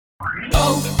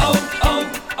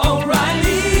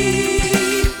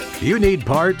O'Reilly! You need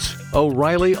parts?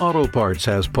 O'Reilly Auto Parts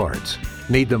has parts.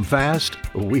 Need them fast?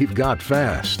 We've got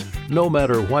fast. No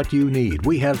matter what you need,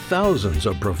 we have thousands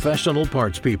of professional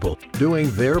parts people doing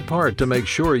their part to make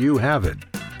sure you have it.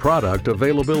 Product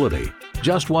availability.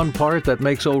 Just one part that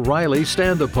makes O'Reilly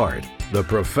stand apart. The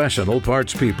professional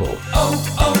parts people.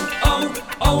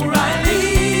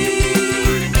 O'Reilly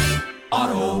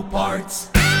Auto Parts.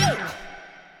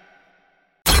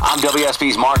 I'm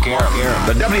WSB's Mark Arum.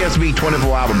 The WSB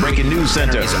 24-hour breaking news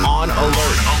center is on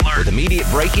alert. With immediate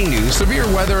breaking news, severe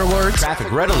weather alerts,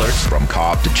 traffic red alerts from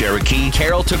Cobb to Cherokee,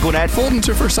 Carroll to Gwinnett, Fulton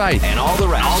to Forsyth, and all the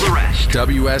rest.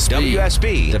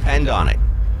 WSB. Depend on it.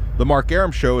 The Mark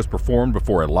Arum Show is performed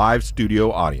before a live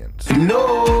studio audience.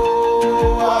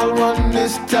 No, I'll run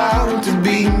this town to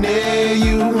be near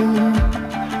you.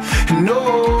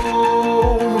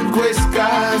 No gray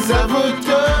skies ever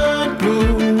turn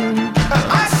blue.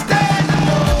 I stand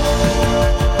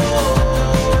alone.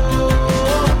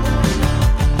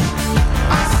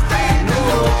 I stand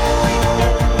alone.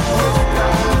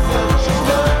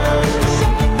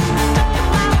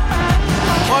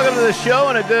 Welcome to the show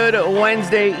and a good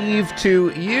Wednesday Eve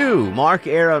to you. Mark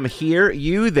Arum here,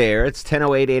 you there. It's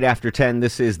 10:08 after 10.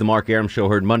 This is the Mark Arum Show,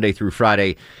 heard Monday through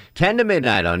Friday, 10 to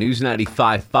midnight on News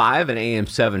 95.5 and AM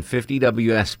 750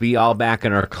 WSB. All back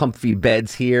in our comfy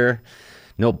beds here.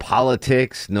 No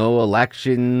politics, no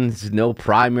elections, no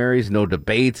primaries, no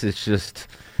debates. It's just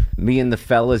me and the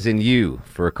fellas and you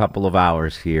for a couple of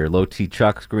hours here. Low T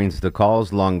Chuck screens the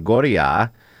calls. Longoria,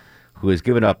 who has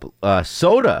given up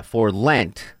soda for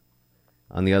Lent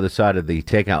on the other side of the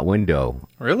takeout window.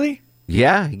 Really?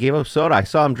 Yeah, he gave up soda. I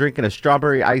saw him drinking a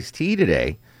strawberry iced tea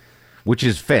today, which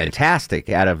is fantastic,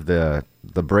 out of the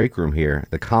break room here,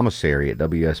 the commissary at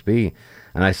WSB.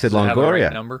 And I said, Does it have a Longoria.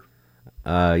 right number?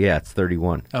 Yeah, it's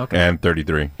 31. Okay. And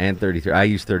 33. And 33. I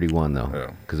used 31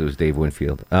 though, because it was Dave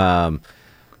Winfield. But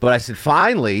I said,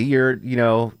 finally, you're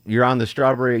on the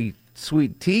strawberry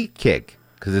sweet tea kick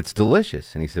because it's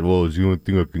delicious. And he said, well, it's the only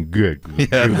thing I can get.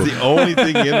 Yeah, it's the only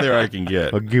thing in there I can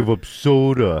get. I give up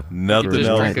soda. Nothing Just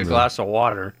else. drink a glass of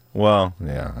water. Well,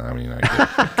 yeah, I mean, I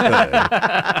guess.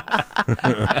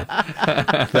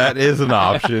 That is an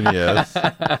option, yes.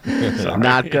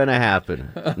 Not gonna happen.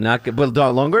 But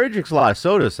Longoria drinks a lot of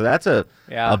soda, so that's a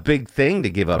big thing to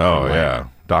give up. Oh, yeah.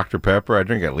 Dr. Pepper, I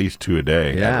drink at least 2 a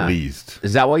day, at least.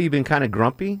 Is that why you've been kind of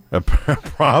grumpy?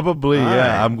 Probably, All yeah.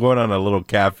 right. I'm going on a little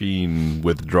caffeine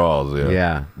withdrawals, yeah.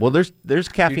 Yeah. Well, there's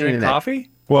caffeine You drink in that. coffee?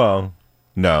 Well,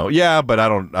 no. Yeah, but I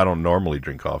don't normally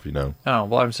drink coffee, no. Oh,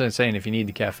 well, I'm saying if you need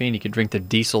the caffeine, you could drink the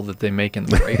diesel that they make in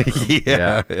the break room.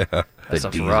 Yeah. That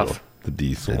stuff's rough. The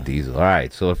diesel. The diesel. All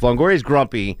right. So if Longoria's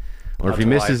grumpy, or if he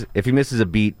misses a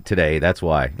beat today, that's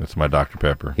why. That's my Dr.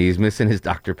 Pepper. He's missing his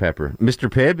Dr. Pepper. Mr.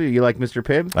 Pibb, you like Mr.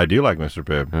 Pibb? I do like Mr.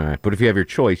 Pibb. All right. But if you have your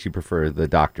choice, you prefer the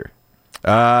doctor.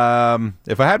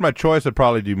 If I had my choice, I'd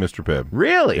probably do Mr. Pibb.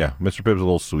 Really? Yeah, Mr. Pibb's a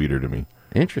little sweeter to me.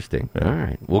 Interesting. Yeah. All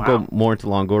right. We'll go more into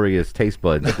Longoria's taste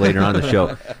buds later on the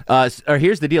show.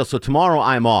 Here's the deal. So tomorrow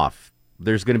I'm off.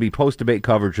 There's going to be post-debate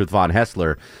coverage with Von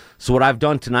Hessler. So what I've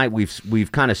done tonight,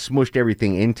 we've kind of smushed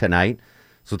everything in tonight.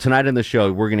 So tonight in the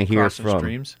show, we're going to hear Crossing from...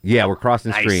 streams? Yeah, we're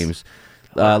crossing streams.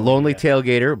 Lonely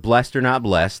Tailgater, Blessed or Not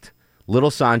Blessed, Little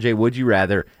Sanjay, Would You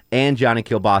Rather, and Johnny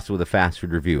Kilbasa with a fast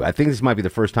food review. I think this might be the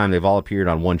first time they've all appeared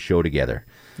on one show together.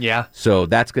 Yeah. So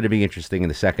that's going to be interesting in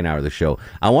the second hour of the show.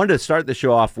 I wanted to start the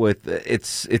show off with,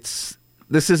 this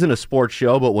isn't a sports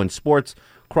show, but when sports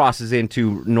crosses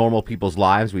into normal people's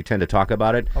lives, we tend to talk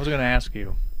about it. I was going to ask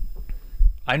you.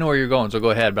 I know where you're going, so go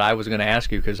ahead, but I was going to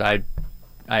ask you because I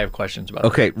have questions about it.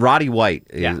 Okay, Roddy White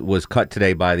was cut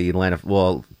today by the Atlanta,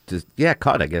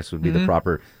 cut I guess would be the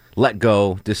proper, let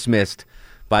go, dismissed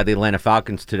by the Atlanta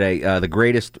Falcons today. The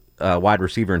greatest wide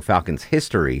receiver in Falcons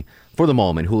history for the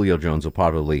moment. Julio Jones will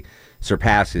probably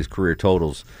surpass his career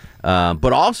totals.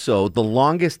 But also the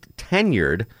longest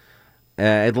tenured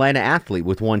Atlanta athlete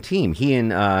with one team. He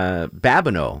and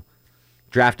Babineau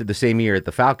drafted the same year at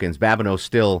the Falcons. Babineau's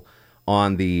still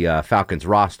on the Falcons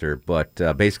roster, but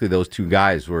basically those two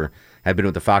guys have been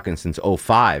with the Falcons since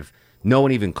 2005. No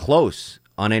one even close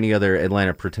on any other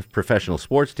Atlanta professional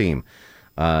sports team.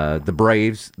 The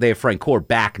Braves, they have Frank Gore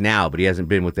back now, but he hasn't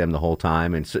been with them the whole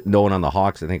time. And no one on the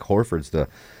Hawks. I think Horford's the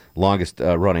longest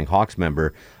running Hawks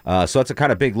member. So that's a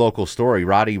kind of big local story.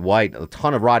 Roddy White, a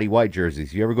ton of Roddy White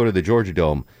jerseys. You ever go to the Georgia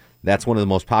Dome, that's one of the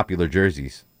most popular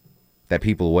jerseys that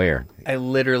people wear. I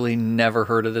literally never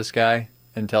heard of this guy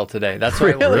until today. That's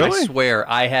why Really? I swear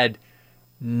I had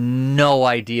no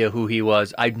idea who he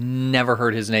was. I've never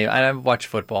heard his name. I watch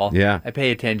football. Yeah. I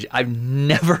pay attention. I've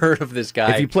never heard of this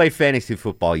guy. If you play fantasy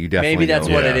football, you definitely maybe that's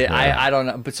know. what it is. Yeah. I don't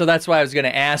know. But so that's why I was going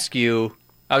to ask you.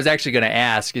 I was actually going to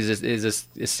ask: Is this?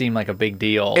 It seemed like a big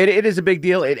deal. It is a big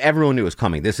deal. Everyone knew it was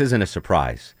coming. This isn't a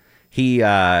surprise. He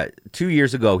 2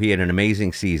 years ago he had an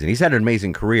amazing season. He's had an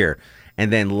amazing career,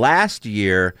 and then last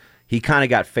year he kind of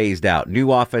got phased out. New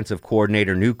offensive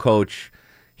coordinator, new coach.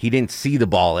 He didn't see the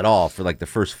ball at all for like the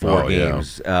first 4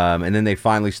 games, and then they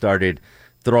finally started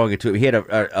throwing it to him. He had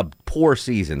a poor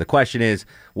season. The question is,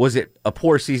 was it a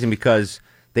poor season because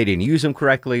they didn't use him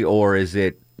correctly, or is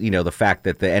it the fact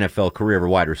that the NFL career of a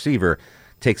wide receiver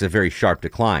takes a very sharp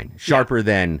decline, sharper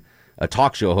than a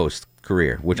talk show host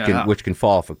career, which can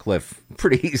fall off a cliff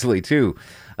pretty easily too.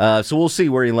 So we'll see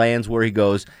where he lands, where he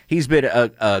goes. He's been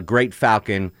a great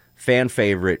Falcon, fan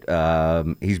favorite.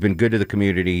 He's been good to the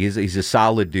community. He's a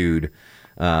solid dude.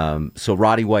 So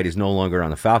Roddy White is no longer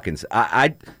on the Falcons.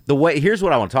 Here's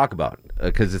what I want to talk about,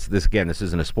 because this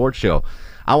isn't a sports show.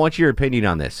 I want your opinion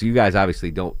on this. So you guys obviously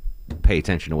don't pay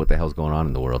attention to what the hell's going on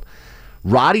in the world.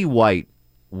 Roddy White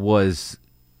was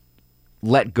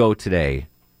let go today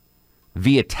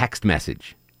via text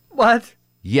message. What?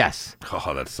 Yes.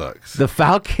 Oh, that sucks. The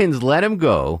Falcons let him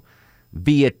go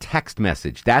via text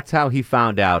message. That's how he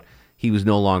found out he was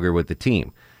no longer with the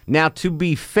team. Now, to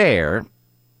be fair,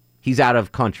 he's out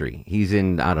of country. He's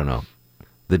in, I don't know,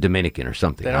 the Dominican or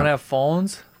something. They don't have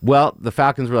phones? Well, the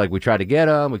Falcons were like, we tried to get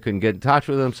him. We couldn't get in touch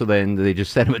with him. So then they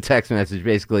just sent him a text message,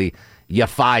 basically, you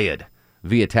fired,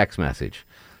 via text message.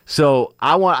 So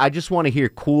I just want to hear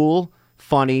cool,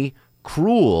 funny,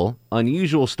 cruel,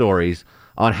 unusual stories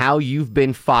on how you've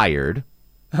been fired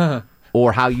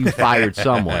or how you fired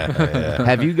someone.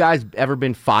 Have you guys ever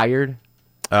been fired?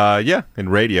 Yeah, in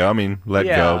radio. I mean, let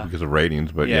go because of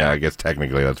ratings, but I guess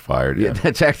technically that's fired. Yeah,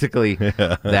 technically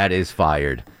that is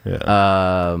fired.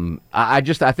 Yeah. I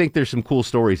think there's some cool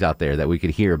stories out there that we could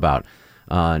hear about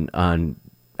on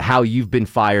how you've been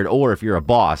fired, or if you're a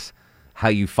boss, how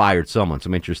you fired someone.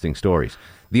 Some interesting stories.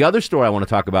 The other story I want to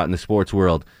talk about in the sports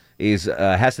world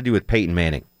has to do with Peyton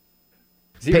Manning.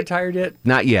 Is he retired yet?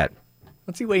 Not yet.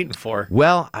 What's he waiting for?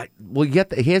 Well,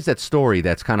 he has that story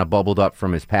that's kind of bubbled up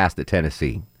from his past at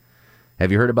Tennessee.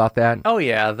 Have you heard about that? Oh,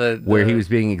 yeah. Where he was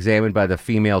being examined by the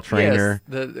female trainer.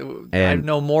 Yes, I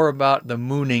know more about the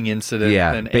mooning incident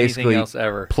than anything else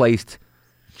ever. Placed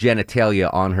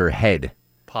genitalia on her head.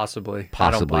 Possibly.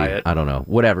 I don't buy it. I don't know.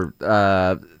 Whatever.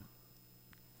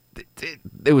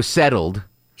 It was settled.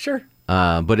 Sure.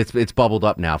 But it's bubbled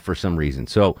up now for some reason.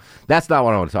 So that's not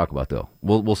what I want to talk about, though.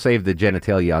 We'll save the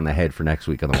genitalia on the head for next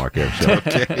week on the Mark Arum Show.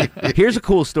 Okay. Here's a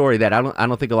cool story that I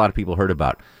don't think a lot of people heard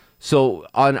about. So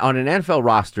on an NFL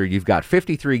roster, you've got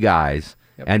 53 guys,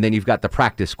 and then you've got the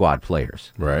practice squad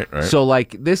players. Right. So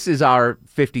like this is our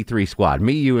 53 squad.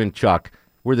 Me, you, and Chuck.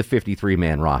 We're the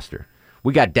 53-man roster.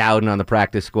 We got Dowden on the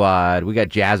practice squad. We got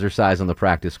Jazzercise on the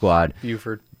practice squad.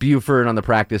 Buford on the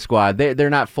practice squad. They're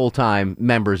not full-time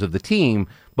members of the team,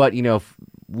 but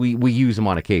we use them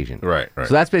on occasion. Right.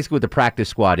 So that's basically what the practice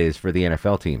squad is for the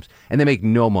NFL teams, and they make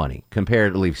no money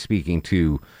comparatively speaking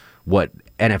to what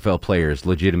NFL players,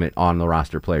 legitimate on the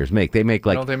roster players, make. They make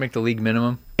don't they make the league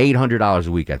minimum? $800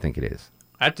 a week, I think it is.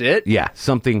 That's it? Yeah,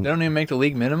 something. They don't even make the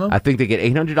league minimum? I think they get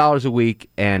 $800 a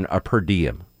week and a per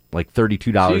diem. Like $32 a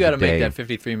day. So you got to make that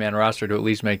 53-man roster to at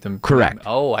least make them. Correct.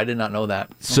 Oh, I did not know that.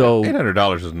 So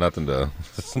 $800 is nothing to.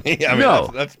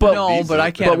 That's but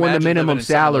I can't. But when the minimum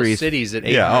salary is cities at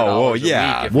 $800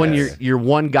 a week. When you're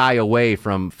one guy away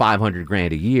from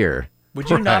 $500,000 a year. Would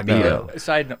you not be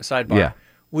sidebar? Yeah.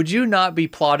 Would you not be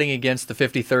plotting against the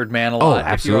 53rd man a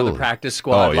lot if you were on the practice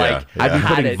squad? I'd be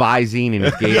putting Visine in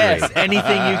his Gatorade. Yes,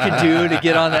 anything you could do to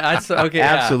get on that. Okay,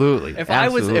 absolutely. If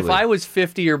I was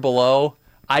 50 or below,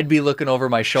 I'd be looking over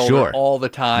my shoulder all the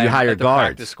time. You hired guards.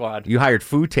 Practice squad. You hired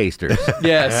food tasters.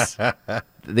 Yes.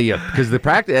 Because the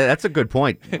practice. That's a good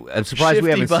point. I'm surprised we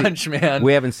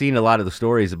haven't seen a lot of the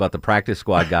stories about the practice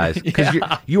squad guys, because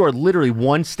you are literally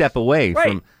one step away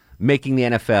from making the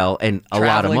NFL and a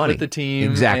lot of money with the team.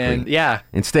 Exactly. And,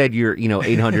 Instead, you're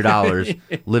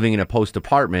 $800 living in a post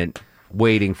apartment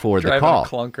waiting for the call. A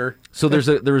clunker. So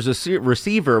there was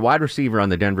a wide receiver on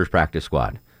the Denver's practice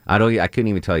squad. I couldn't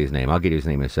even tell you his name. I'll get you his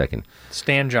name in a second.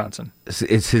 Stan Johnson.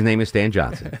 His name is Stan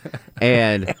Johnson.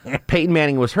 And Peyton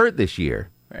Manning was hurt this year.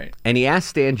 Right. And he asked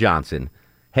Stan Johnson,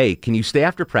 hey, can you stay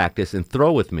after practice and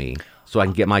throw with me so I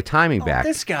can get my timing back?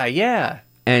 This guy, yeah.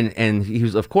 And he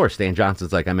was, of course, Stan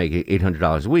Johnson's like, I make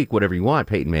 $800 a week, whatever you want,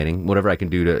 Peyton Manning, whatever I can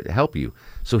do to help you.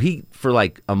 So he, for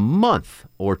like a month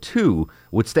or two,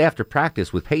 would stay after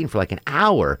practice with Peyton for like an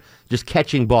hour, just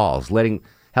catching balls,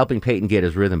 helping Peyton get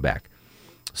his rhythm back.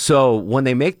 So when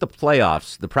they make the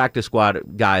playoffs, the practice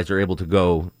squad guys are able to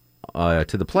go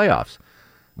to the playoffs.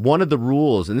 One of the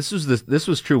rules, and this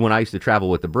was true when I used to travel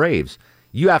with the Braves,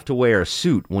 you have to wear a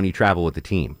suit when you travel with the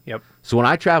team. Yep. So when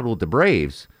I traveled with the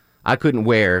Braves, I couldn't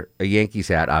wear a Yankees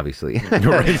hat, obviously.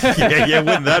 yeah,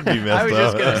 wouldn't that be messed up? I was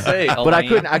just gonna say, but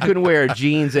I couldn't wear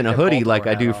jeans and a hoodie like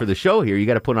I do for the show here. You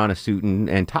got to put on a suit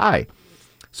and tie.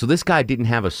 So this guy didn't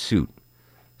have a suit.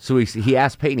 So he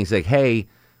asked Peyton. He's like, "Hey,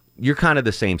 you're kind of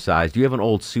the same size. Do you have an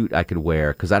old suit I could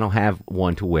wear? Because I don't have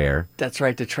one to wear." That's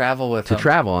right, to travel with to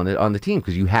travel on the team,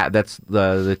 because that's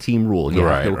the team rule. You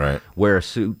have to wear a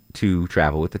suit to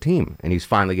travel with the team. And he's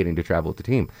finally getting to travel with the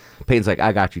team. Peyton's like,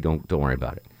 "I got you. Don't worry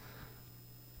about it."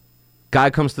 Guy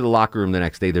comes to the locker room the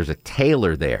next day. There's a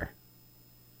tailor there,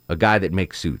 a guy that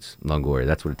makes suits. Longoria,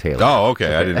 that's what a tailor. Oh,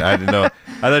 okay. I didn't know. I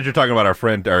thought you were talking about our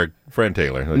friend Taylor.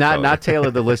 Not Taylor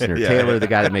the listener. Yeah. Taylor the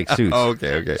guy that makes suits. Oh,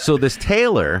 okay. So this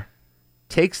tailor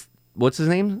takes, what's his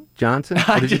name? Johnson?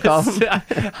 What did you call him?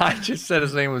 I just said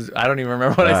his name was. I don't even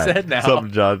remember what I said now.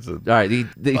 Something Johnson. All right. He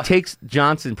takes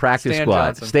Johnson practice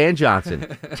squad. Stan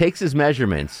Johnson takes his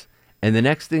measurements, and the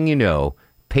next thing you know,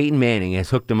 Peyton Manning has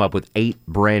hooked him up with 8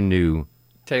 brand new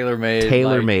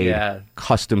tailor-made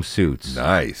custom suits.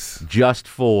 Nice. Just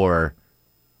for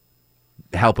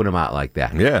helping him out like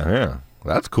that. Yeah.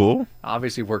 That's cool.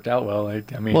 Obviously worked out well.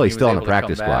 He's still on the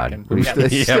practice squad. But he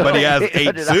has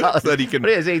 8 suits that he can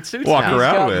walk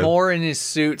around with. He's got more in his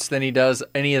suits than he does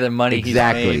any of the money he's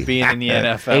made being in the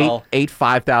NFL. 8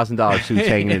 $5,000 suits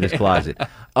hanging in his closet.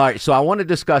 All right, so I want to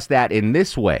discuss that in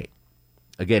this way.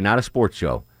 Again, not a sports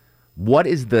show. What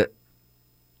is the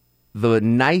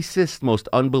nicest, most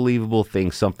unbelievable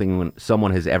thing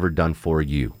someone has ever done for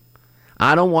you?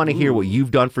 I don't want to hear what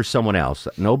you've done for someone else.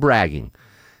 No bragging.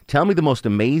 Tell me the most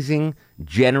amazing,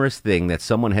 generous thing that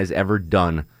someone has ever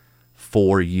done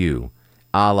for you,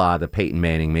 a la the Peyton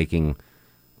Manning making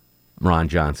Ron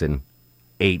Johnson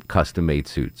 8 custom-made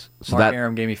suits. So Mark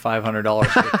Arum gave me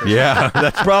 $500. Yeah,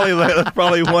 that's probably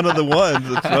one of the ones.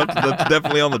 That's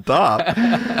definitely on the top.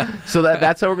 So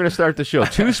that's how we're going to start the show.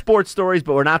 2 sports stories,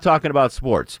 but we're not talking about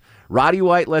sports. Roddy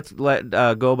White, let's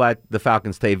go by the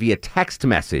Falcons today via text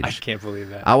message. I can't believe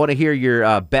that. I want to hear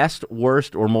your best,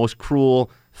 worst, or most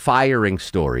cruel firing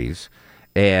stories.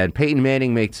 And Peyton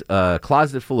Manning makes a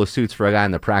closet full of suits for a guy in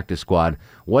the practice squad.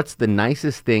 What's the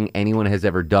nicest thing anyone has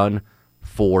ever done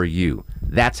for you?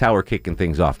 That's how we're kicking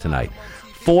things off tonight.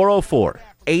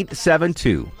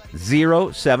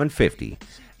 404-872-0750.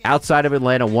 Outside of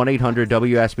Atlanta,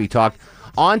 1-800-WSB-TALK.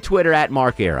 On Twitter at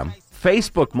Mark Arum.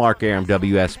 Facebook, Mark Arum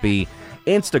WSB.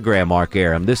 Instagram, Mark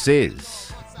Arum. This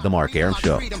is The Mark Arum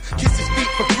Show. The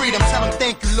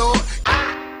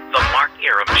Mark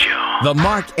Arum Show. The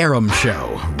Mark Arum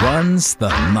Show runs the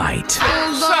night.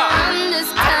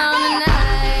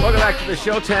 Welcome back to the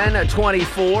show.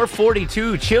 10:24,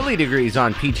 42 chilly degrees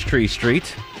on Peachtree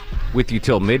Street. With you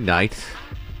till midnight.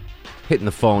 Hitting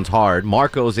the phones hard.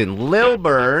 Marco's in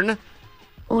Lilburn.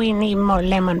 We need more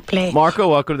lemon, please. Marco,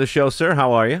 welcome to the show, sir.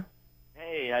 How are you?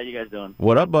 Hey, how you guys doing?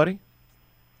 What up, buddy?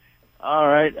 All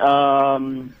right.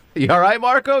 You all right,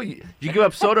 Marco? Did you give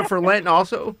up soda for Lent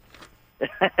also?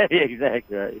 Yeah,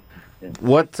 exactly right.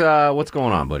 Yeah. What's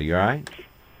going on, buddy? You all right?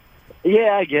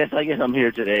 Yeah, I guess I'm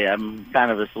here today. I'm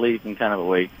kind of asleep and kind of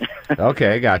awake.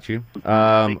 Okay, I got you. What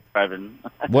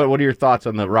are your thoughts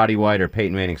on the Roddy White or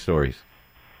Peyton Manning stories?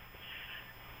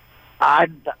 I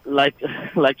like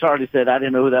Charlie said, I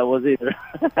didn't know who that was either.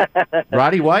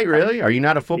 Roddy White, really? Are you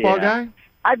not a football guy?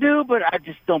 I do, but I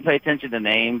just don't pay attention to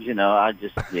names. My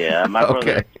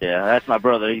brother. Yeah, that's my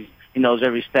brother. He knows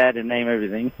every stat and name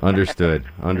everything. Understood.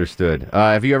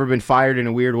 Have you ever been fired in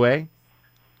a weird way?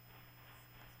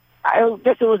 I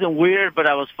guess it wasn't weird, but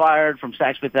I was fired from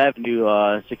Saks Fifth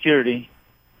Avenue security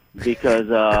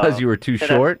because you were too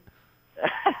short.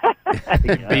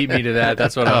 You beat me to that.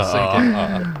 That's what I was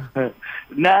thinking.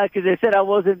 Nah, because they said I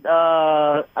wasn't.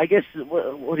 I guess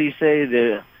what do you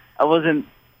say? I wasn't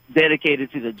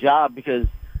dedicated to the job because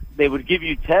they would give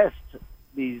you tests.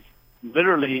 These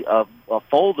literally a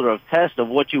folder of tests of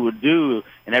what you would do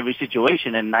in every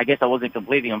situation, and I guess I wasn't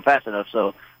completing them fast enough.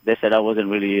 So they said I wasn't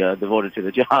really devoted to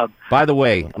the job. By the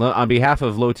way, on behalf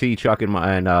of Low T, Chuck, and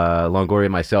Longoria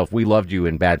and myself, we loved you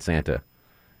in Bad Santa.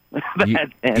 You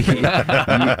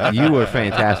were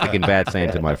fantastic in Bad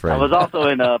Santa, my friend. I was also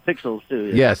in Pixels, too.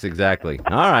 Yeah. Yes, exactly.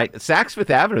 All right. Saks Fifth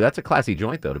Avenue, that's a classy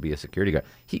joint, though, to be a security guard.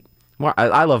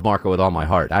 I love Marco with all my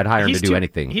heart. I'd hire him to do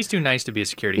anything. He's too nice to be a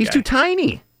security guy. He's too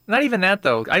tiny. Not even that,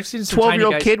 though. I've seen some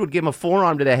 12-year-old kid would give him a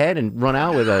forearm to the head and run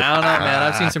out with a... I don't know, man.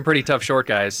 I've seen some pretty tough short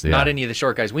guys. Not any of the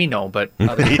short guys we know, but...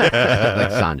 Like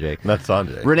Sanjay. That's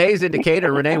Sanjay. Renee's in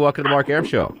Decatur. Renee, welcome to the Mark Arum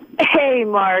Show. Hey,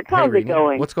 Mark. How's it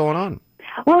going? What's going on?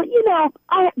 Well,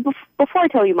 before I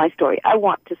tell you my story, I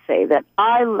want to say that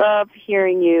I love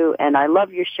hearing you and I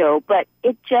love your show, but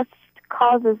it just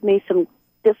causes me some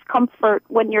discomfort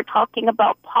when you're talking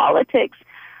about politics.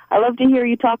 I love to hear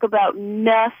you talk about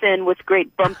nothing with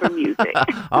great bumper music.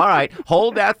 All right.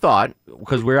 Hold that thought,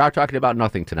 because we are talking about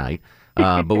nothing tonight.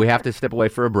 But we have to step away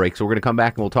for a break, so we're going to come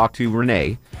back and we'll talk to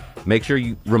Renee. Make sure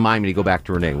you remind me to go back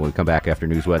to Renee when we come back after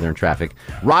news, weather, and traffic.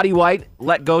 Roddy White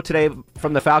let go today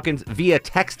from the Falcons via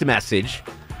text message.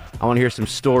 I want to hear some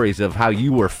stories of how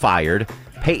you were fired.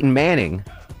 Peyton Manning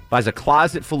buys a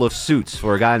closet full of suits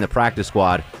for a guy in the practice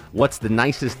squad. What's the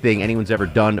nicest thing anyone's ever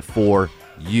done for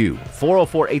you?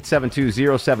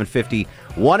 404-872-0750,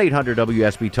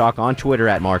 1-800-WSB Talk, on Twitter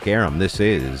at Mark Arum. This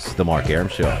is The Mark Arum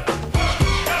Show.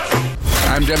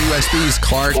 I'm WSB's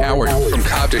Clark Howard. From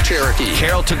Cobb to Cherokee,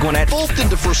 Carroll to Gwinnett, Fulton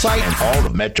to Forsyth, And all the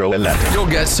Metro 11. you'll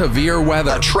get severe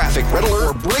weather, a traffic red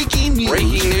alert, breaking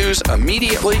news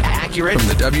immediately accurate from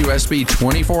the WSB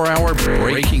 24-hour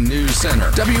Breaking News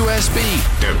Center. WSB.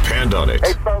 Depend on it.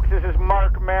 Hey, folks, this is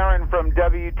Mark Marin from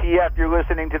WTF. You're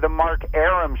listening to the Mark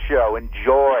Arum Show.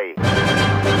 Enjoy.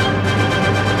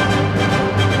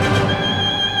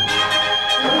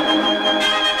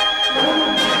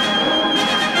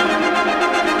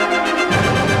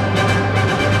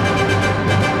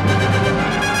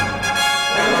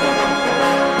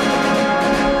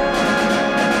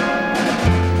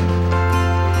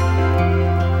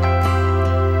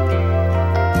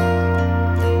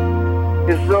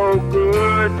 It's so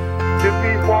good to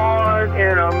be born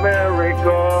in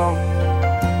America,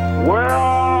 where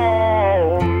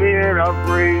all men are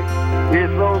free.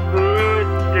 It's so good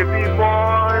to be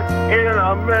born in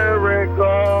America,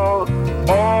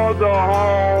 all the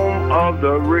home of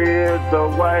the red, the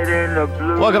white, and the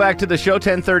blue. Welcome back to the show.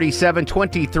 10:37,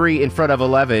 23 in front of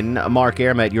 11. Mark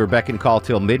Arum at your beck and call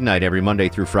till midnight every Monday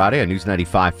through Friday on News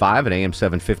 95.5 and AM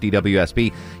 750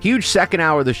 WSB. Huge second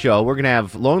hour of the show. We're going to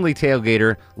have Lonely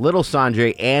Tailgater, Little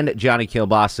Sanjay, and Johnny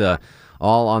Kilbasa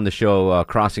all on the show,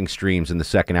 crossing streams in the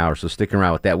second hour, so stick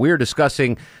around with that. We are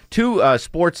discussing two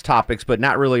sports topics, but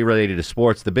not really related to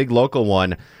sports. The big local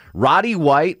one, Roddy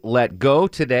White let go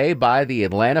today by the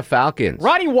Atlanta Falcons.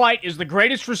 Roddy White is the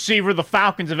greatest receiver the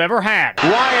Falcons have ever had.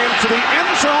 Ryan to the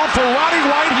end zone for Roddy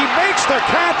White. He makes the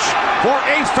catch for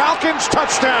a Falcons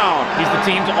touchdown. He's the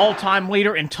team's all-time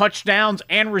leader in touchdowns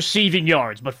and receiving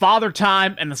yards, but Father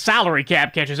Time and the salary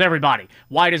cap catches everybody.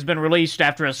 White has been released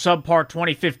after a subpar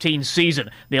 2015 season.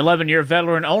 The 11-year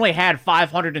veteran only had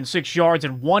 506 yards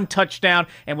and one touchdown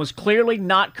and was clearly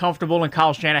not comfortable in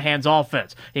Kyle Shanahan's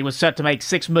offense. He was set to make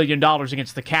 $6 million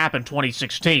against the cap in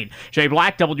 2016. Jay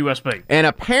Black, WSB. And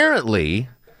apparently,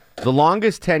 the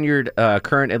longest tenured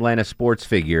current Atlanta sports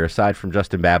figure, aside from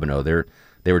Justin Babineau,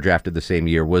 they were drafted the same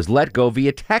year, was let go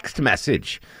via text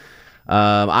message.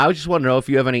 I just want to know if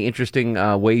you have any interesting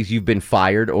ways you've been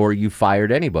fired or you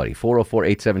fired anybody.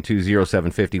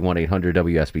 404-872-0750,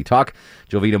 1-800-WSB Talk.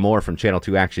 Jovita Moore from Channel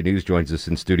 2 Action News joins us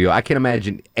in studio. I can't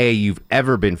imagine, you've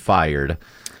ever been fired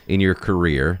in your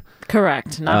career.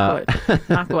 Correct. Not good.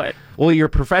 Not good. Well, your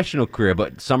professional career,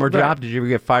 but summer job? Did you ever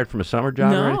get fired from a summer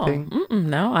job or anything?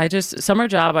 No. I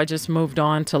just moved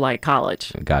on to like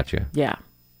college. Gotcha. Yeah.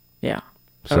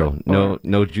 So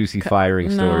no juicy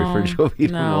firing story for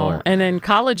Jovita Moore. And then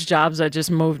college jobs, I just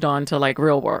moved on to like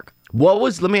real work.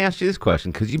 Let me ask you this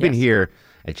question, because you've been here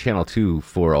at Channel 2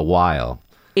 for a while.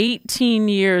 18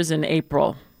 years in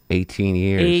April. 18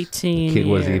 years. 18 The kid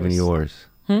wasn't years. even yours.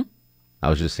 I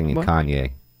was just singing What?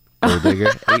 Kanye. Go bigger.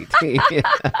 18.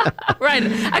 Right.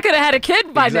 I could have had a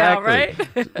kid by now, right?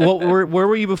 Well, where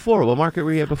were you before? What market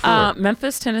were you at before?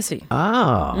 Memphis, Tennessee.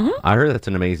 Oh. I heard that's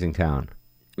an amazing town.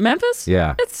 Memphis?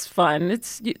 Yeah. It's fun.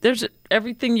 There's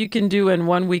everything you can do in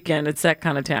one weekend. It's that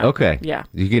kind of town. Okay. Yeah.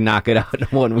 You can knock it out in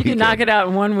one weekend. You can knock it out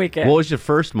in one weekend. What was your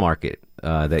first market?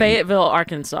 Fayetteville,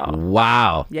 Arkansas.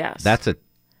 Wow. Yes. That's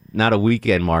not a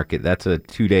weekend market. That's a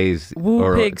 2 days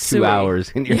or 2 suey.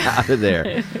 hours and you're out of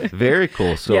there. Very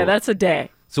cool. So yeah, that's a day.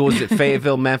 So was it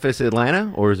Fayetteville, Memphis,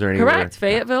 Atlanta, or is there anywhere? Correct.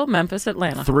 Fayetteville, Memphis,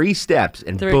 Atlanta. 3 steps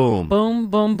and boom. Boom,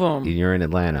 boom, boom. And you're in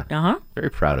Atlanta. Uh-huh. Very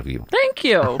proud of you. Thank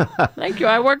you. Thank you.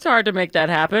 I worked hard to make that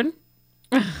happen.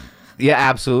 Yeah,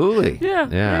 absolutely. Yeah,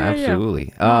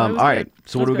 absolutely. No, all right.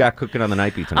 So what do we got cooking on the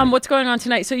Night Beat tonight? What's going on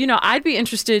tonight? So, I'd be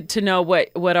interested to know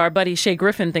what our buddy Shay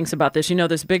Griffin thinks about this.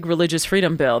 This big religious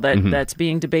freedom bill that's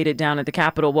being debated down at the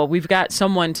Capitol. Well, we've got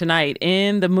someone tonight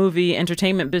in the movie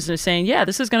entertainment business saying, yeah,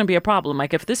 this is going to be a problem.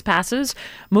 Like, if this passes,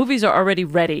 movies are already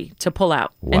ready to pull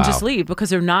out and just leave because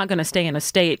they're not going to stay in a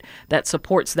state that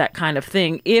supports that kind of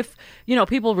thing. If,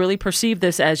 people really perceive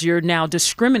this as you're now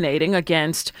discriminating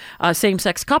against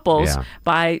same-sex couples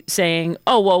by saying,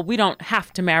 oh, well, we don't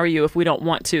have to marry you if we don't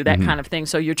want to, that kind of thing.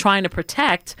 So you're trying to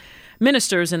protect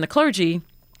ministers and the clergy,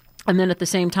 and then at the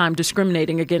same time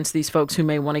discriminating against these folks who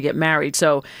may want to get married.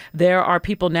 So there are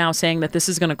people now saying that this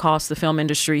is going to cost the film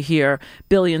industry here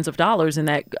billions of dollars, and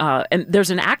that and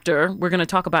there's an actor, we're going to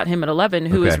talk about him at 11,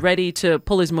 who is ready to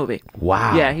pull his movie.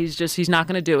 Wow. Yeah, he's not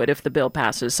going to do it if the bill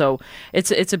passes. So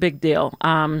it's a big deal.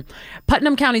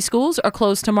 Putnam County schools are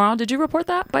closed tomorrow. Did you report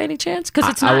that by any chance? Because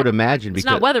it's not. I would imagine it's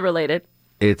not weather related.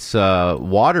 It's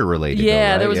water related. Yeah,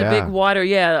 though, right? There was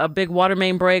a big water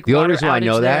main break. The only reason I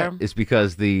know there. that is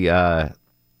because the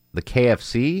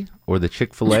KFC or the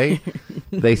Chick-fil-A,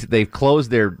 they've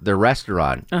closed their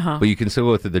restaurant, but you can still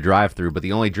go through the drive-through. But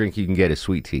the only drink you can get is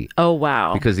sweet tea. Oh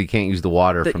wow! Because you can't use the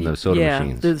water from the soda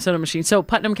machines. The soda machines. So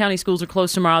Putnam County schools are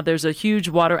closed tomorrow. There's a huge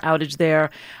water outage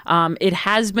there. It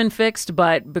has been fixed,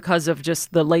 but because of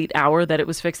just the late hour that it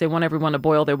was fixed, they want everyone to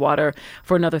boil their water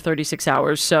for another 36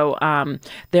 hours. So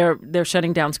they're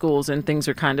shutting down schools, and things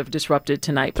are kind of disrupted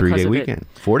tonight. 3-day weekend,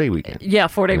 4-day weekend. Yeah,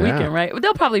 4-day weekend, right?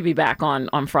 They'll probably be back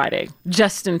on Friday,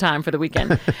 just in time for the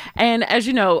weekend. And as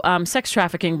you know, sex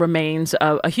trafficking remains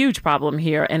a huge problem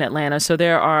here in Atlanta. So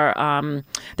there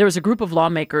is a group of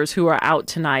lawmakers who are out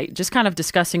tonight just kind of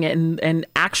discussing it and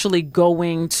actually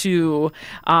going to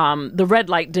the red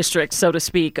light districts, so to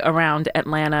speak, around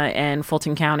Atlanta and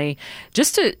Fulton County,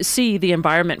 just to see the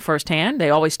environment firsthand.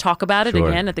 They always talk about it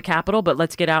again at the Capitol, but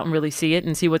let's get out and really see it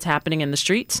and see what's happening in the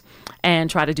streets and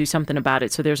try to do something about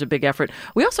it. So there's a big effort.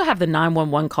 We also have the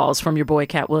 911 calls from your boy,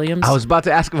 Cat Williams. I was about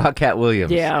to ask about Cat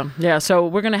Williams. Yeah. So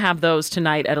we're going to have those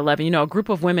tonight at 11. A group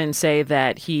of women say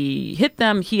that he hit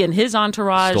them, he and his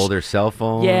entourage. Stole their cell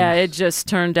phones. Yeah, it just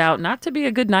turned out not to be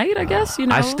a good night, I guess.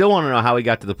 I still want to know how he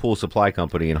got to the pool supply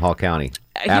company in Hall County.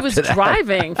 He was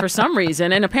driving for some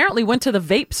reason and apparently went to the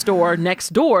vape store next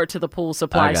door to the pool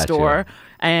supply store.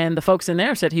 And the folks in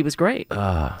there said he was great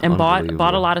and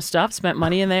bought a lot of stuff, spent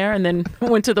money in there, and then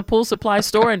went to the pool supply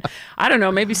store. And I don't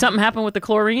know, maybe something happened with the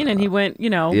chlorine and he went,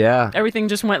 everything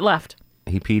just went left.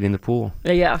 He peed in the pool.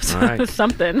 Yeah, right.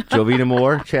 Something. Jovita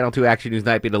Moore, Channel 2 Action News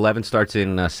Night Beat 11 starts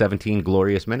in 17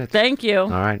 glorious minutes. Thank you. All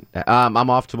right. I'm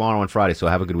off tomorrow and Friday, so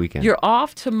have a good weekend. You're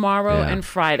off tomorrow and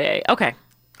Friday. Okay.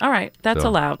 All right. That's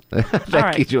allowed.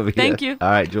 Thank you, Jovita. Thank you.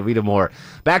 All right, Jovita Moore.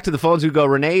 Back to the phones we go.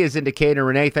 Renee is in Decatur.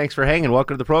 Renee, thanks for hanging.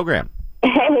 Welcome to the program.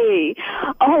 Hey,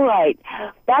 all right.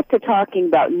 Back to talking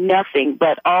about nothing,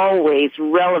 but always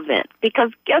relevant. Because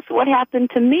guess what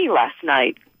happened to me last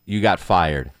night? You got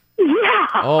fired. Yeah.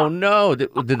 Oh, no.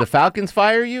 Did the Falcons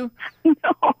fire you? No.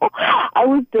 I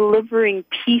was delivering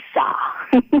pizza.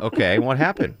 Okay. What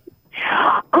happened?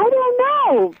 I don't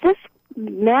know. This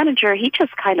manager, he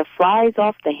just kind of flies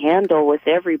off the handle with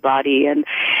everybody. And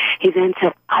he then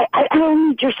said, I don't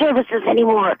need your services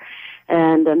anymore.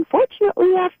 And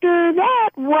unfortunately, after that,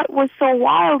 what was so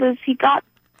wild is he got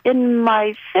in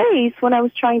my face when I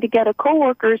was trying to get a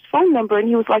coworker's phone number, and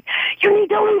he was like, "You need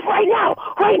to leave right now,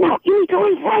 you need to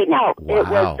leave right now." Wow. It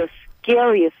was the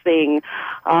scariest thing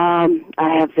I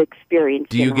have experienced.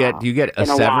 Do you get a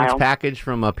severance package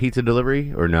from a pizza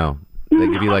delivery, or no? They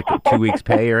give you like 2 weeks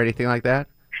pay or anything like that?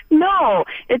 No,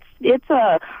 it's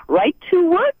a right to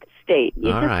work state.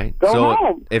 You All just right. Go so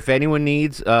home. If anyone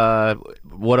needs,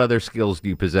 what other skills do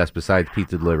you possess besides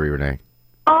pizza delivery, Renee?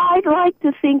 I'd like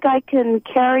to think I can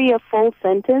carry a full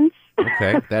sentence.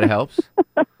 Okay, that helps.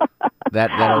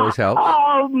 that always helps.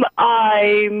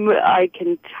 I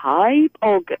can type.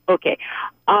 Oh, okay.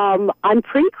 I'm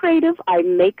pretty creative. I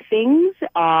make things.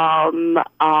 I'm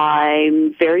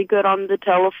very good on the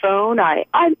telephone. I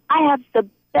have the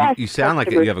best. You sound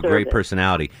like you have a great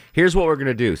personality. Here's what we're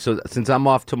gonna do. So since I'm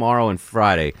off tomorrow and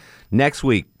Friday, next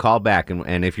week call back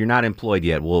and if you're not employed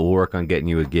yet, we'll work on getting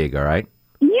you a gig. All right?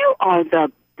 You are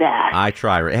the best. I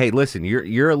try. Hey, listen,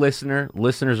 you're a listener.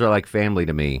 Listeners are like family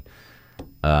to me.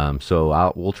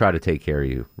 So we'll try to take care of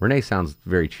you. Renee sounds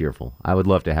very cheerful. I would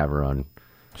love to have her on.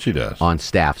 She does. On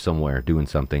staff somewhere doing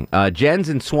something. Jen's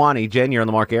in Swanee. Jen, you're on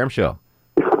the Mark Arum Show.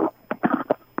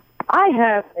 I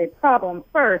have a problem.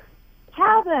 First,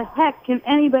 how the heck can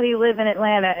anybody live in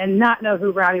Atlanta and not know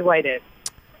who Robbie White is?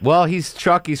 Well, he's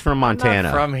Chuck. He's from Montana. I'm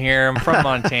not from here. I'm from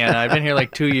Montana. I've been here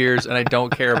like 2 years, and I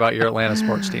don't care about your Atlanta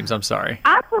sports teams. I'm sorry.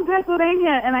 I'm from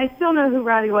Pennsylvania, and I still know who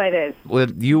Roddy White is. Well,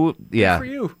 yeah. Good for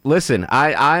you. Listen,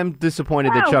 I'm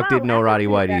disappointed that Chuck didn't know Roddy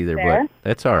White either, fair. but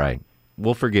that's all right.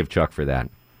 We'll forgive Chuck for that.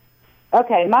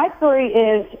 Okay, my story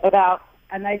is about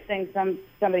a nice thing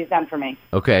somebody's done for me.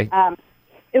 Okay.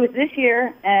 It was this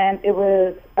year, and it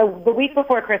was the week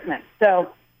before Christmas.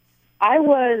 So I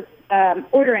was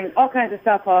ordering all kinds of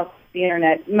stuff off the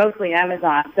internet, mostly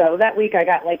Amazon. So that week I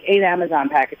got like 8 Amazon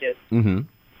packages. Mm-hmm.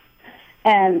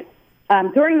 And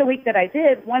during the week that I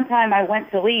did, one time I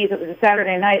went to leave. It was a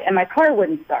Saturday night, and my car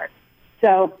wouldn't start.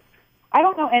 So I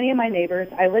don't know any of my neighbors.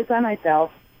 I live by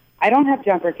myself. I don't have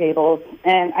jumper cables,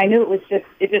 and I knew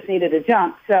it just needed a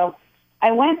jump. So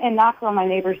I went and knocked on my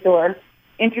neighbor's door,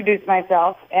 introduced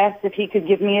myself, asked if he could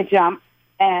give me a jump,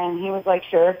 and he was like,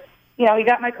 sure. He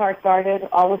got my car started.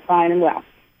 All was fine and well.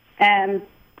 And,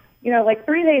 like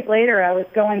 3 days later, I was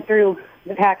going through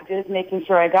the packages, making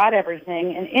sure I got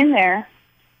everything, and in there,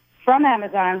 from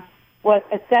Amazon, was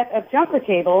a set of jumper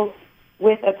cables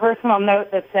with a personal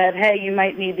note that said, hey, you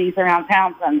might need these around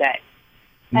town someday.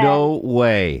 No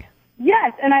way.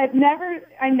 Yes, and I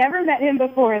never met him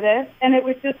before this, and it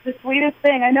was just the sweetest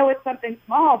thing. I know it's something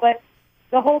small, but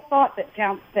the whole thought that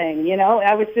counts thing,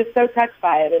 I was just so touched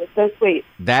by it. It was so sweet.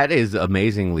 That is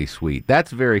amazingly sweet.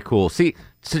 That's very cool. See,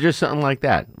 so just something like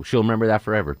that. She'll remember that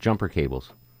forever. Jumper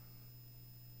cables.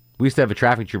 We used to have a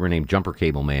traffic trooper named Jumper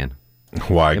Cable Man.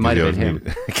 Why? It might have been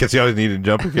him. Because he always needed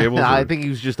jumper cables? No, I think he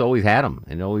was just always had them.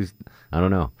 And always, I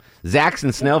don't know. Zach's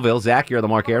in Snellville. Zach, you're on the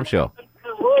Mark Arum Show.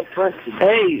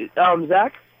 Hey,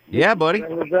 Zach? Yeah, buddy.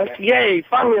 Yay,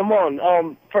 finally I'm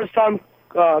on. First time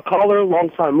caller, long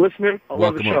time listener. I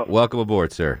love the show. Welcome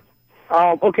aboard, sir.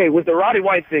 Okay, with the Roddy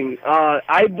White thing,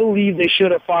 I believe they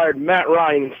should have fired Matt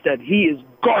Ryan instead. He is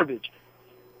garbage.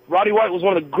 Roddy White was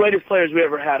one of the greatest players we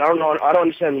ever had. I don't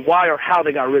understand why or how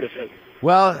they got rid of him.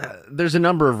 Well, there's a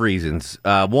number of reasons.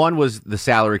 One was the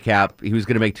salary cap. He was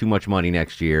going to make too much money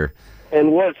next year.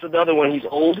 And what's the other one? He's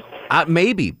old?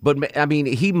 Maybe, but I mean,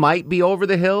 he might be over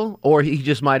the hill, or he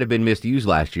just might have been misused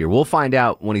last year. We'll find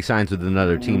out when he signs with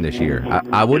another team this year.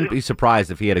 I wouldn't be surprised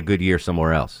if he had a good year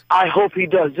somewhere else. I hope he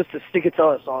does, just to stick it to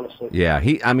us, honestly. Yeah,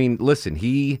 listen,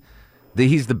 he's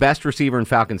the best receiver in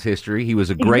Falcons history. He was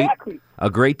a great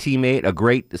teammate, a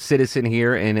great citizen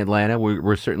here in Atlanta.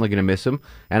 We're certainly going to miss him,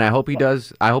 and I hope he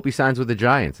does. I hope he signs with the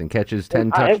Giants and catches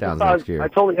 10 touchdowns next year. I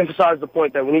totally emphasize the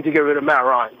point that we need to get rid of Matt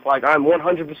Ryan. Like, I'm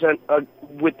 100%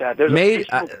 with that.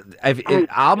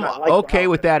 I'm okay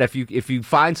with that if you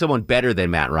find someone better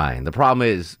than Matt Ryan. The problem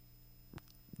is,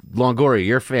 Longoria,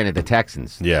 you're a fan of the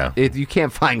Texans. Yeah. You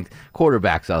can't find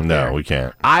quarterbacks out there. No, we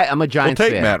can't. I'm a Giants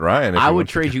fan. We'll take Matt Ryan. I would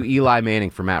trade you Eli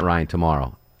Manning for Matt Ryan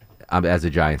tomorrow as a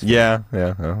Giants fan.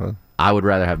 Yeah. I would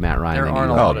rather have Matt Ryan there than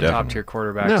aren't Eli. a lot of top-tier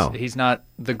quarterbacks. No. He's not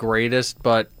the greatest,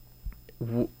 but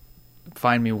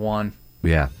find me one.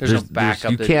 Yeah. There's no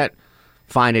backup. You can't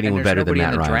find anyone better than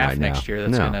Matt Ryan draft right next now. year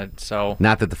that's gonna,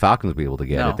 Not that the Falcons will be able to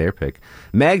get it, their pick.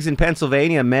 Meg's in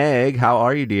Pennsylvania. Meg, how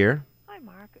are you, dear?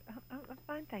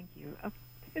 Thank you.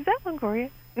 Is that Longoria?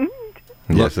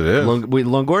 Yes, it is.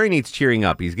 Longoria needs cheering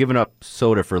up. He's given up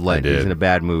soda for Lent. He's in a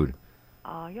bad mood.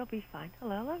 Oh, you'll be fine.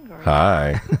 Hello, Longoria.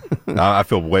 Hi. I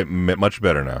feel much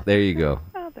better now. There you go.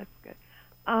 Oh, that's good.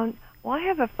 Well, I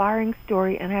have a firing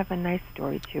story, and I have a nice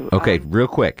story, too. Okay, real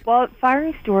quick. Well,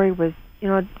 firing story was, it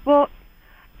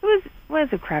was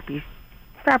a crappy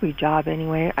job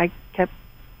anyway. I kept,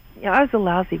 I was a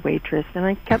lousy waitress, and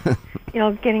I kept,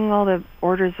 getting all the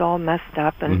orders all messed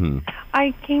up. And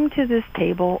I came to this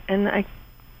table, and I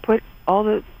put all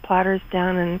the platters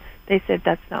down, and they said,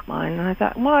 that's not mine. And I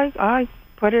thought, well, I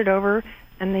put it over,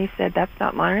 and they said, that's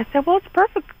not mine. I said, well, it's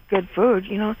perfect good food.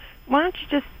 Why don't you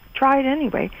just try it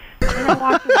anyway? And I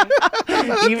walked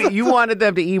away. You wanted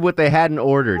them to eat what they hadn't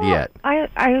ordered yet.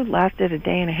 I lasted a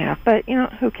day and a half, but,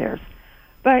 who cares?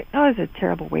 But I was a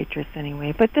terrible waitress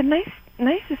anyway. But the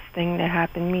nicest thing that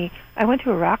happened to me, I went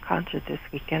to a rock concert this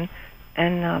weekend,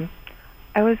 and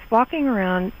I was walking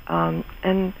around,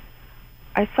 and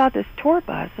I saw this tour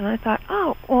bus, and I thought,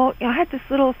 oh, well, I had this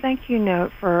little thank you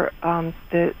note for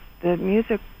the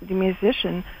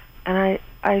musician, and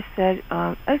I said,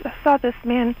 I saw this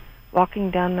man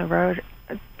walking down the road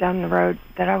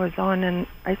that I was on, and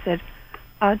I said,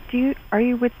 are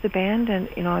you with the band? And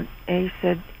and he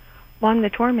said, well, I'm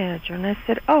the tour manager. And I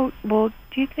said, oh, well,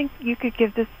 do you think you could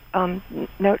give this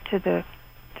note to the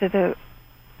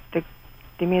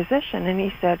musician? And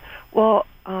he said, well,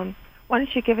 why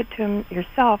don't you give it to him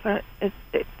yourself?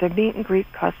 The meet and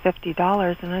greet cost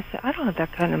 $50. And I said, I don't have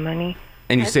that kind of money.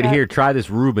 And you said, here, try this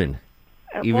Reuben.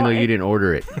 even though you didn't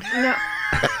order it. No.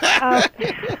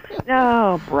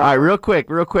 No, bro. All right, real quick.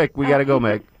 We got to go,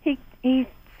 Meg. He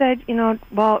said,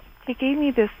 well, he gave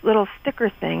me this little sticker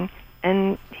thing,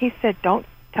 and he said, don't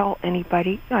tell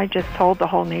anybody. I just told the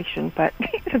whole nation, but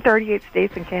 38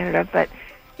 states and Canada, but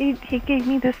he gave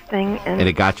me this thing. And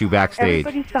it got you backstage.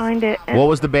 Everybody signed it. What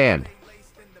was the band?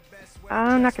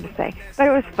 I'm not going to say, but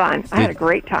it was fun. I had a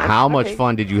great time. How much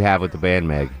fun did you have with the band,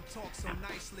 Meg?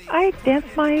 I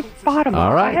danced my bottom off.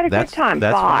 All right. I had a good time.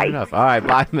 That's Bye. fine enough. All right,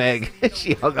 bye, Meg.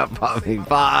 She hung up on me.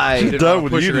 Bye. She didn't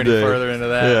push her any further into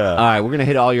that. Yeah. All right, we're going to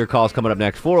hit all your calls coming up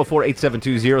next.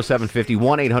 404-872-0750,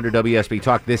 1-800-WSB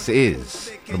Talk. This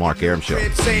is The Mark Arum Show.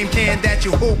 Same hand that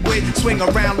you hoop with, swing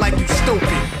around like you stupid.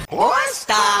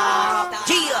 Stop.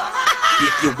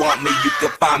 If you want me, you can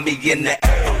find me in the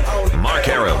Mark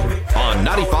Arum on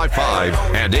 95.5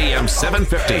 and AM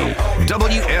 750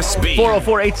 WSB.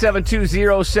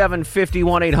 404-872-0750,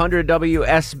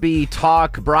 1-800-WSB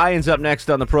Talk. Brian's up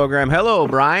next on the program. Hello,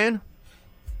 Brian.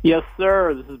 Yes,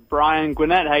 sir. This is Brian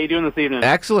Gwinnett. How you doing this evening?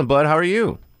 Excellent, bud. How are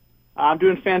you? I'm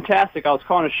doing fantastic. I was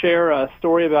calling to share a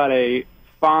story about a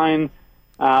fine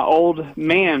old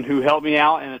man who helped me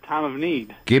out in a time of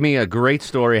need. Give me a great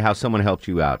story how someone helped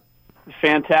you out.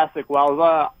 Fantastic. Well, I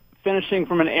was finishing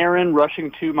from an errand, rushing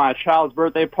to my child's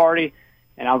birthday party,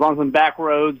 and I was on some back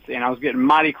roads, and I was getting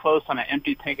mighty close on an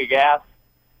empty tank of gas.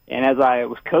 And as I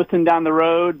was coasting down the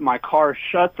road, my car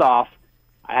shuts off.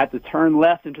 I have to turn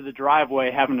left into the driveway,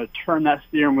 having to turn that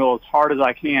steering wheel as hard as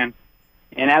I can.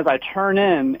 And as I turn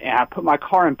in and I put my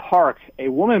car in park, a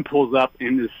woman pulls up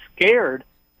and is scared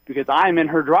because I'm in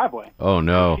her driveway. Oh,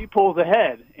 no. She pulls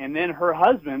ahead, and then her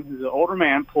husband, who's an older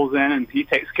man, pulls in, and he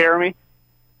takes care of me.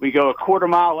 We go a quarter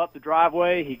mile up the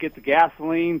driveway. He gets the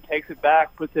gasoline, takes it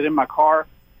back, puts it in my car.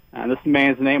 This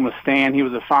man's name was Stan. He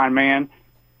was a fine man.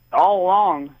 All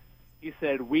along, he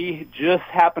said, we just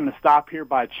happened to stop here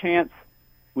by chance.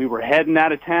 We were heading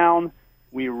out of town.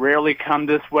 We rarely come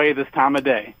this way this time of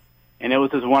day. And it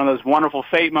was just one of those wonderful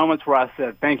fate moments where I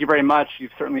said, thank you very much.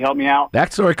 You've certainly helped me out.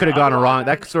 That story could have gone wrong.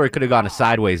 That story could have gone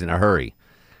sideways in a hurry.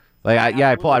 Like,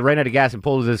 I ran out of gas and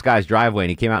pulled to this guy's driveway, and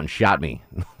he came out and shot me.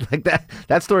 Like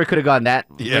that story could have gone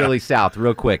really south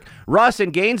real quick. Russ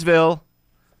in Gainesville.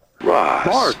 Russ,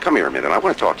 Mark, come here a minute. I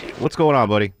want to talk to you. What's going on,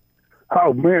 buddy?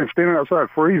 Oh, man, standing outside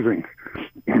freezing.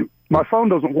 My phone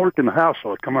doesn't work in the house,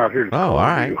 so I come out here to call all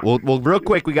right. you. Well, real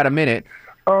quick, we got a minute.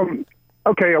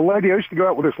 Okay, a lady, I used to go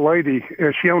out with this lady,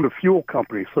 and she owned a fuel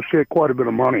company, so she had quite a bit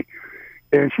of money.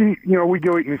 And she, we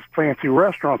go eat in these fancy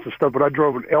restaurants and stuff, but I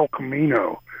drove an El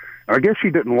Camino. I guess she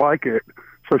didn't like it,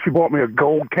 so she bought me a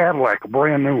gold Cadillac, a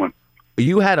brand new one.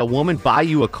 You had a woman buy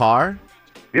you a car?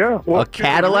 Yeah. Well, a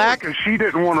Cadillac? Because she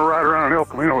didn't want to ride around an El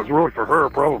Camino. It was really for her,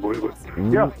 probably. But,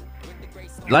 yeah.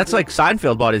 That's like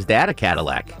Seinfeld bought his dad a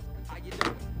Cadillac.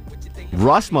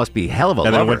 Russ must be hell of a lover.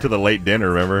 And then went to the late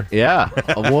dinner, remember? Yeah.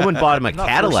 A woman bought him a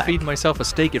Cadillac. Feeding myself a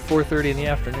steak at 4:30 in the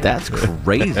afternoon. That's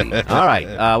crazy. All right.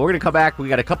 We're going to come back. We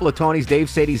got a couple of Tonys, Dave,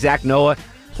 Sadie, Zach, Noah,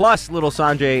 plus Little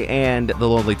Sanjay and the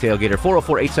Lonely Tailgater.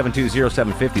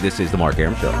 404-872-0750. This is The Mark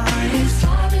Arum Show.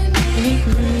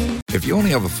 If you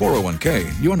only have a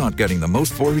 401k, you're not getting the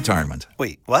most for retirement.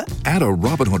 Wait, what? Add a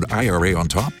Robinhood IRA on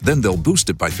top, then they'll boost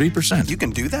it by 3%. You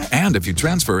can do that? And if you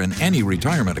transfer in any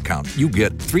retirement account, you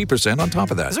get 3% on top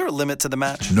of that. Is there a limit to the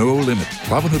match? No limit.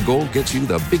 Robinhood Gold gets you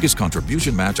the biggest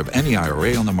contribution match of any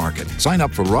IRA on the market. Sign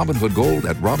up for Robinhood Gold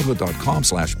at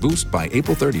Robinhood.com/boost by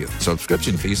April 30th.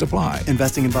 Subscription fees apply.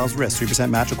 Investing involves risk. 3%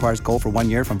 match requires gold for 1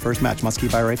 year from first match. Must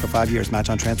keep IRA for 5 years. Match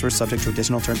on transfers subject to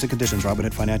additional terms and conditions.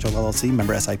 Robinhood Financial LLC,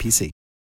 member SIPC.